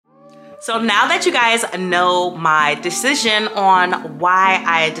So now that you guys know my decision on why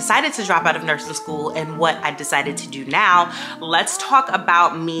I decided to drop out of nursing school and what I decided to do now, let's talk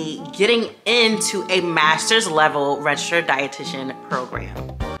about me getting into a master's level registered dietitian program.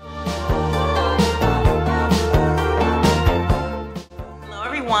 Hello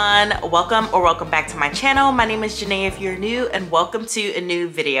everyone, welcome back to my channel. My name is Janae if you're new, and welcome to a new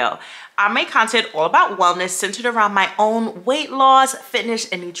video. I make content all about wellness centered around my own weight loss, fitness,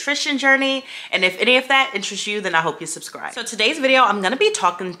 and nutrition journey. And if any of that interests you, then I hope you subscribe. So today's video, I'm gonna be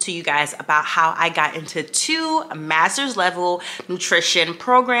talking to you guys about how I got into 2 master's level nutrition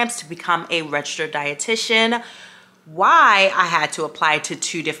programs to become a registered dietitian, why I had to apply to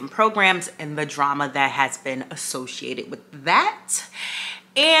 2 different programs, and the drama that has been associated with that,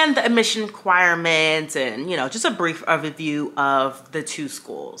 and the admission requirements, and just a brief overview of the 2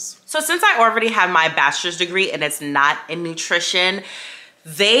 schools. So since I already have my bachelor's degree and it's not in nutrition,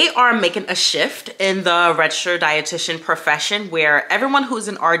 they are making a shift in the registered dietitian profession where everyone who's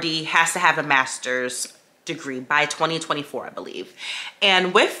an RD has to have a master's degree by 2024, I believe.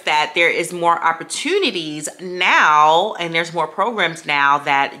 And with that, there is more opportunities now, and there's more programs now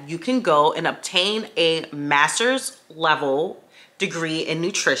that you can go and obtain a master's level degree in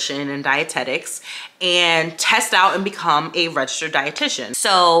nutrition and dietetics and test out and become a registered dietitian.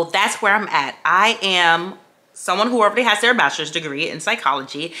 So that's where I'm at. I am someone who already has their bachelor's degree in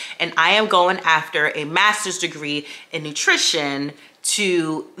psychology, and I am going after a master's degree in nutrition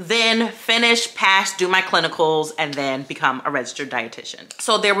to then finish, pass, do my clinicals, and then become a registered dietitian.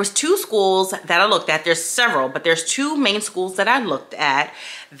 So there was 2 schools that I looked at. There's several, but there's 2 main schools that I looked at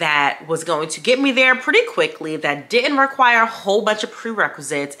that was going to get me there pretty quickly, that didn't require a whole bunch of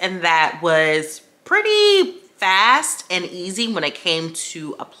prerequisites, and that was pretty fast and easy when it came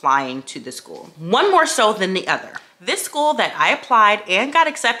to applying to the school. One more so than the other. This school that I applied and got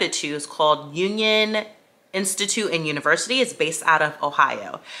accepted to is called Union Institute and University. Is based out of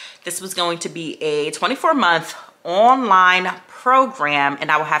Ohio. This was going to be a 24-month online program,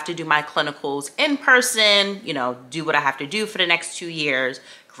 and I will have to do my clinicals in person, do what I have to do for the next 2 years,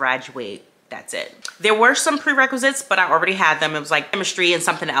 graduate, that's it. There were some prerequisites, but I already had them. It was like chemistry and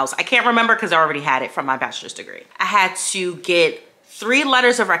something else. I can't remember because I already had it from my bachelor's degree. I had to get 3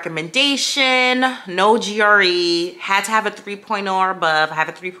 letters of recommendation, no GRE, had to have a 3.0 or above. I have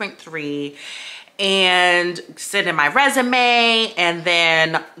a 3.3. and send in my resume, and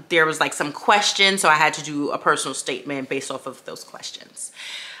then there was like some questions, so I had to do a personal statement based off of those questions.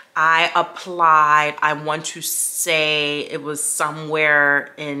 I applied, I want to say it was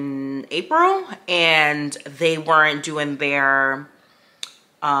somewhere in April, and they weren't doing their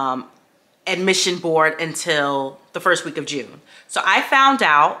admission board until the first week of June. So I found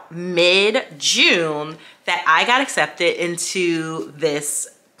out mid-June that I got accepted into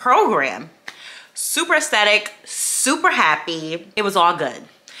this program. Super ecstatic, super happy. It was all good.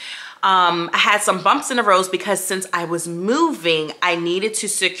 I had some bumps in the road because since I was moving, I needed to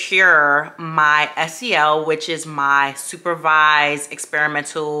secure my SEL, which is my supervised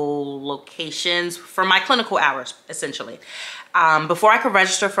experimental locations for my clinical hours, essentially. Before I could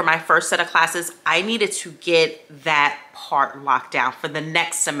register for my first set of classes, I needed to get that part locked down for the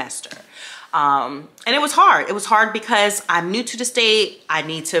next semester. And it was hard. It was hard because I'm new to the state. I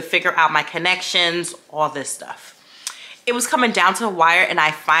need to figure out my connections, all this stuff. It was coming down to the wire, and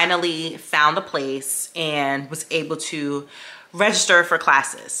I finally found a place and was able to register for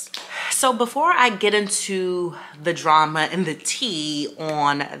classes. So before I get into the drama and the tea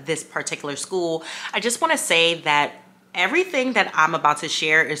on this particular school, I just want to say that everything that I'm about to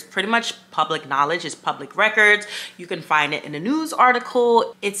share is pretty much public knowledge, it's public records. You can find it in a news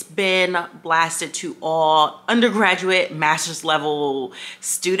article. It's been blasted to all undergraduate, master's level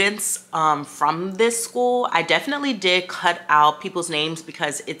students from this school. I definitely did cut out people's names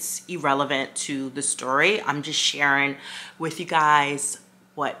because it's irrelevant to the story. I'm just sharing with you guys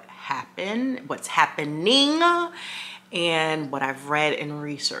what happened, what's happening, and what I've read and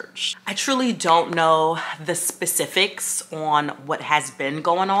researched. I truly don't know the specifics on what has been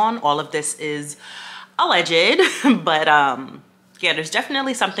going on. All of this is alleged, but yeah, there's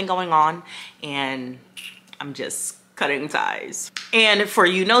definitely something going on, and I'm just cutting ties. And for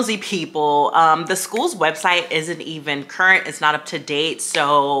you nosy people, the school's website isn't even current, it's not up to date.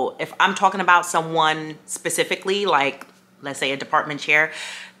 So if I'm talking about someone specifically, like let's say a department chair,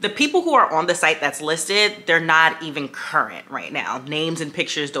 the people who are on the site that's listed, they're not even current right now. Names and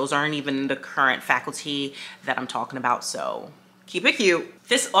pictures, those aren't even the current faculty that I'm talking about. So Keep it cute.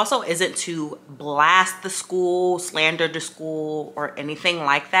 This also isn't to blast the school, slander the school, or anything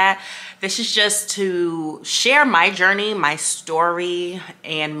like that. This is just to share my journey, my story,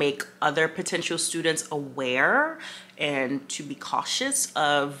 and make other potential students aware and to be cautious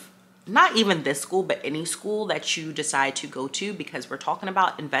of not even this school, but any school that you decide to go to, because we're talking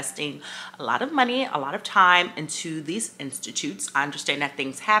about investing a lot of money, a lot of time into these institutes. I understand that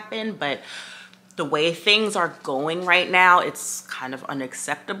things happen, but the way things are going right now, it's kind of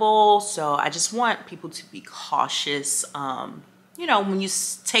unacceptable. So I just want people to be cautious, you know, when you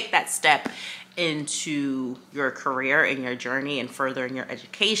take that step into your career and your journey and furthering your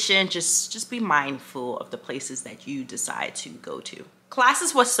education, just be mindful of the places that you decide to go to.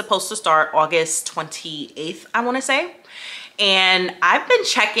 Classes was supposed to start August 28th, I want to say. And I've been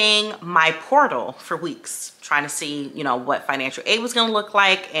checking my portal for weeks, trying to see, you know, what financial aid was going to look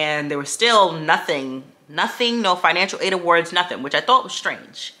like. And there was still nothing, no financial aid awards, nothing, which I thought was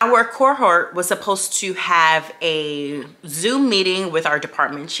strange. Our cohort was supposed to have a Zoom meeting with our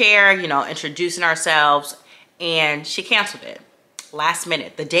department chair, you know, introducing ourselves, and she canceled it last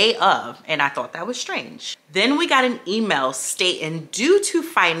minute, the day of, and I thought that was strange. Then we got an email stating due to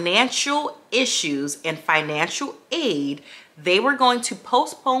financial issues and financial aid, they were going to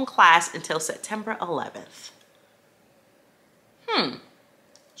postpone class until September 11th.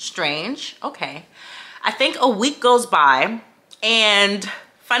 Strange. Okay. I think a week goes by, and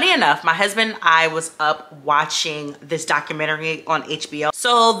funny enough, my husband and I was up watching this documentary on HBO.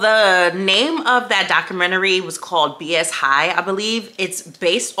 So the name of that documentary was called BS High, I believe. It's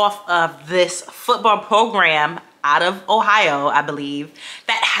based off of this football program out of Ohio, I believe,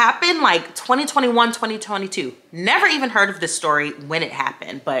 that happened like 2021, 2022. Never even heard of this story when it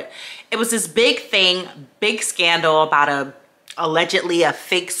happened, but it was this big thing, big scandal about allegedly a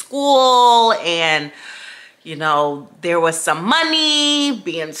fake school, and you know, there was some money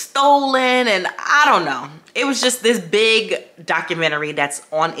being stolen, and I don't know. It was just this big documentary that's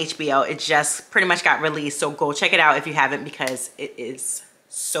on HBO. It just pretty much got released, so go check it out if you haven't, because it is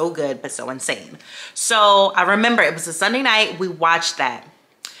so good but so insane. So I remember it was a Sunday night, we watched that.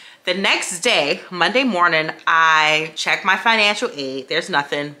 The next day, Monday morning, I checked my financial aid. There's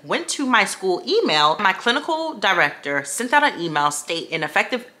nothing. Went to my school email. My clinical director sent out an email stating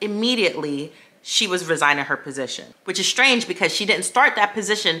effective immediately she was resigning her position, which is strange because she didn't start that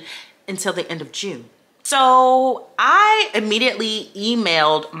position until the end of June. So I immediately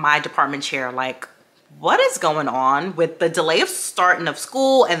emailed my department chair, like, what is going on with the delay of starting of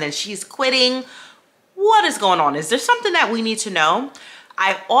school and then she's quitting? What is going on? Is there something that we need to know?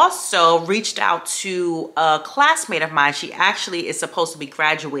 I also reached out to a classmate of mine. She actually is supposed to be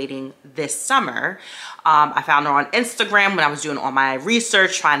graduating this summer. I found her on Instagram when I was doing all my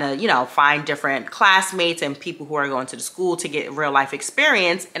research, trying to, you know, find different classmates and people who are going to the school to get real life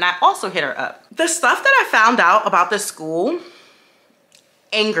experience. And I also hit her up. The stuff that I found out about the school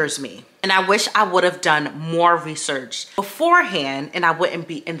angers me. And I wish I would have done more research beforehand and I wouldn't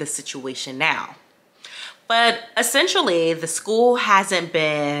be in this situation now. But essentially, the school hasn't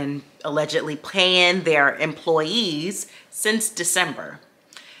been allegedly paying their employees since December.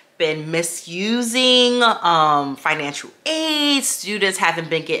 Been misusing financial aid. Students haven't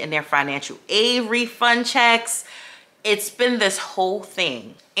been getting their financial aid refund checks. It's been this whole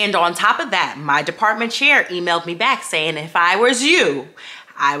thing. And on top of that, my department chair emailed me back saying, if I was you,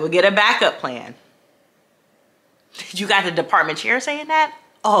 I would get a backup plan. You got the department chair saying that?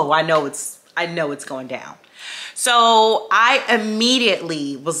 Oh, I know it's going down. So I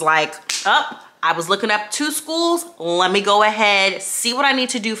immediately was like, I was looking up 2 schools. Let me go ahead, see what I need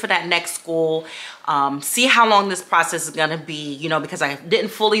to do for that next school, see how long this process is gonna be, you know, because I didn't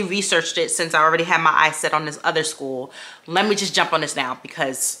fully research it since I already had my eyes set on this other school. Let me just jump on this now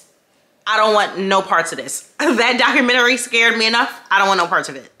because I don't want no parts of this. That documentary scared me enough. I don't want no parts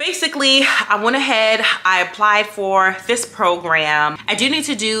of it. Basically, I went ahead, I applied for this program. I do need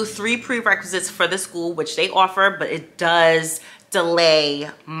to do 3 prerequisites for the school, which they offer, but it does delay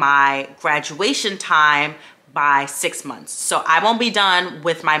my graduation time by 6 months. So I won't be done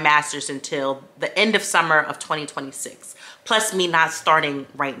with my master's until the end of summer of 2026. Plus me not starting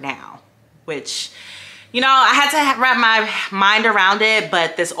right now, which, you know, I had to wrap my mind around it,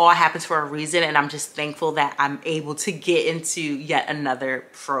 but this all happens for a reason, and I'm just thankful that I'm able to get into yet another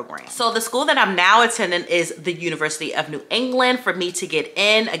program. So the school that I'm now attending is the University of New England. For me to get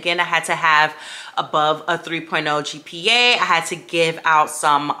in, again, I had to have above a 3.0 GPA. I had to give out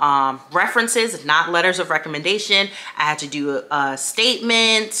some references, not letters of recommendation. I had to do a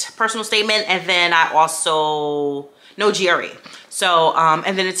statement, personal statement, and then I also no GRE. So,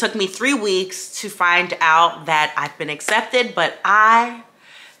 and then it took me 3 weeks to find out that I've been accepted, but I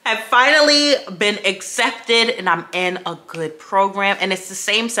have finally been accepted and I'm in a good program. And it's the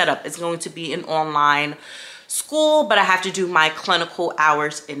same setup. It's going to be an online school, but I have to do my clinical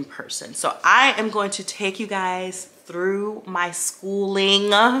hours in person. So I am going to take you guys through my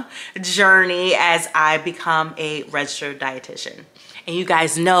schooling journey as I become a registered dietitian. And you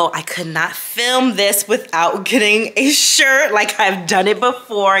guys know I could not film this without getting a shirt. Like, I've done it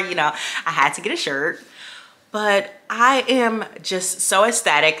before, you know, I had to get a shirt. But I am just so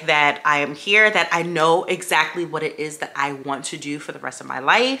ecstatic that I am here, that I know exactly what it is that I want to do for the rest of my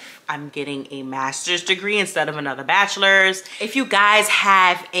life. I'm getting a master's degree instead of another bachelor's. If you guys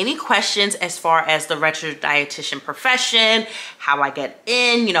have any questions as far as the registered dietitian profession, how I get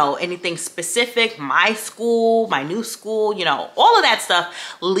in, you know, anything specific, my school, my new school, you know, all of that stuff,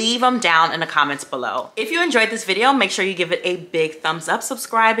 leave them down in the comments below. If you enjoyed this video, make sure you give it a big thumbs up,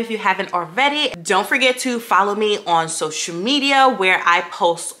 subscribe if you haven't already. Don't forget to follow me on social media where I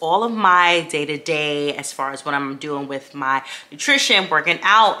post all of my day-to-day as far as what I'm doing with my nutrition, working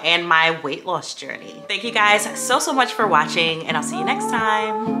out, and my weight loss journey. Thank you guys so much for watching, and I'll see you next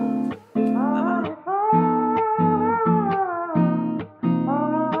time.